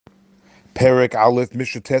Perek Aleph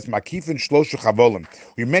Mishnah Tes Makifin Shlosha Chavolim.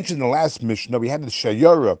 We mentioned in the last Mishnah we had the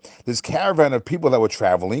Shayara, this caravan of people that were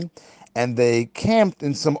traveling, and they camped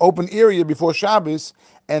in some open area before Shabbos.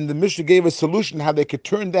 And the Mishnah gave a solution how they could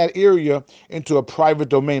turn that area into a private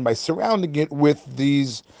domain by surrounding it with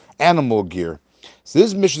these animal gear. So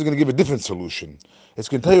this Mishnah is going to give a different solution. It's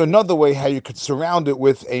going to tell you another way how you could surround it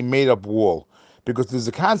with a made-up wall, because there's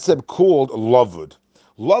a concept called lavud.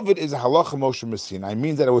 Lavud is a halacha Moshe Messina. It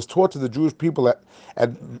means that it was taught to the Jewish people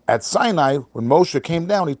at Sinai when Moshe came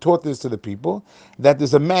down. He taught this to the people that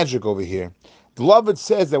there's a magic over here. The Lavud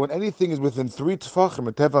says that when anything is within 3 tefachim,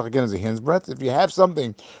 a tefach again is a hand's breadth. If you have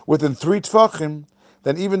something within 3 tefachim,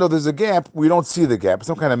 then even though there's a gap, we don't see the gap. It's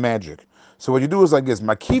some kind of magic. So what you do is like this: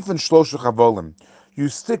 makif and shlosha chavolim. You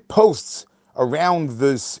stick posts around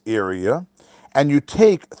this area, and you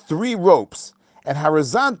take 3 ropes, and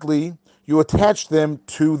horizontally you attach them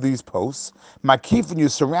to these posts. Makif, and you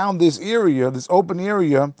surround this area, this open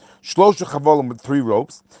area, shlosha chavolim, with 3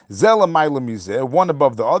 ropes. Zela ma'ila mizeh, one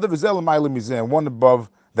above the other. Zela ma'ila mizeh, one above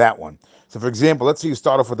that one. So, for example, let's say you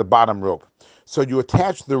start off with the bottom rope. So you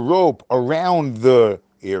attach the rope around the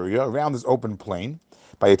area, around this open plane,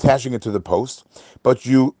 by attaching it to the post, but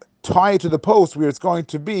you tie it to the post where it's going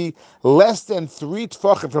to be less than 3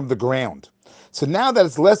 tefachim from the ground. So now that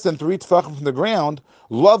it's less than 3 tefachim from the ground,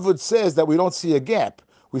 Lovewood says that we don't see a gap.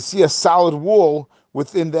 We see a solid wall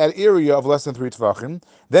within that area of less than 3 tefachim.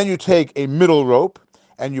 Then you take a middle rope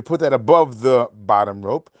and you put that above the bottom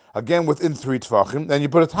rope, again within 3 tefachim. Then you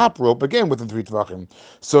put a top rope, again within 3 tefachim.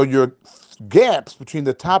 So your gaps between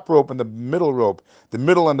the top rope and the middle rope, the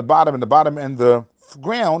middle and the bottom and the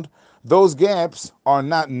ground, those gaps are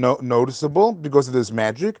not noticeable because of this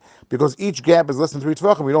magic, because each gap is less than 3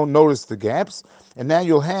 tefachim. We don't notice the gaps, and now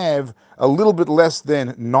you'll have a little bit less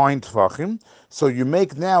than 9 tefachim. So you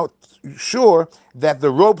make now sure that the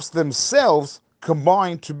ropes themselves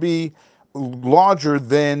combine to be larger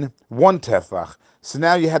than 1 tefach. So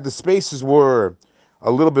now you had the spaces were a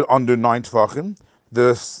little bit under 9 tefachim.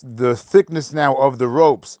 The thickness now of the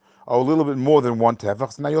ropes are a little bit more than 1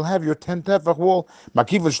 tefach. So now you'll have your 10 tefach wall.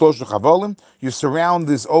 Makif shlosha chavolim. You surround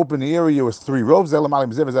this open area with 3 ropes.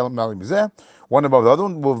 One above the other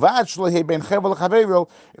one.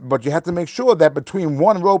 But you have to make sure that between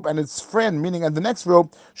one rope and its friend, meaning and the next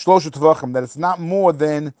rope, shlosha tefachim, that it's not more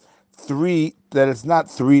than 3. That it's not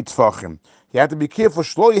 3 tefachim. You have to be careful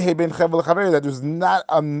that there's not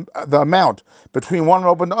the amount between one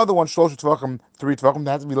rope and the other one, 3 tefachim,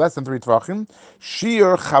 that has to be less than 3 tefachim.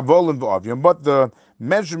 Sheer chavolim v'avion, but the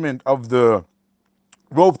measurement of the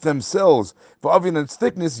rope themselves, v'avion and its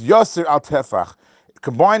thickness, yasser al tefach.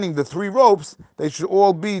 Combining the 3 ropes, they should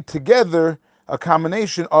all be together a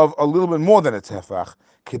combination of a little bit more than a tefach.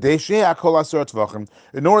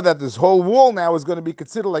 In order that this whole wall now is going to be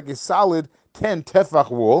considered like a solid 10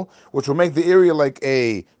 tefach wall, which will make the area like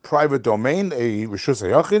a private domain, a rishus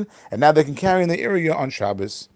hayachid, and now they can carry in the area on Shabbos.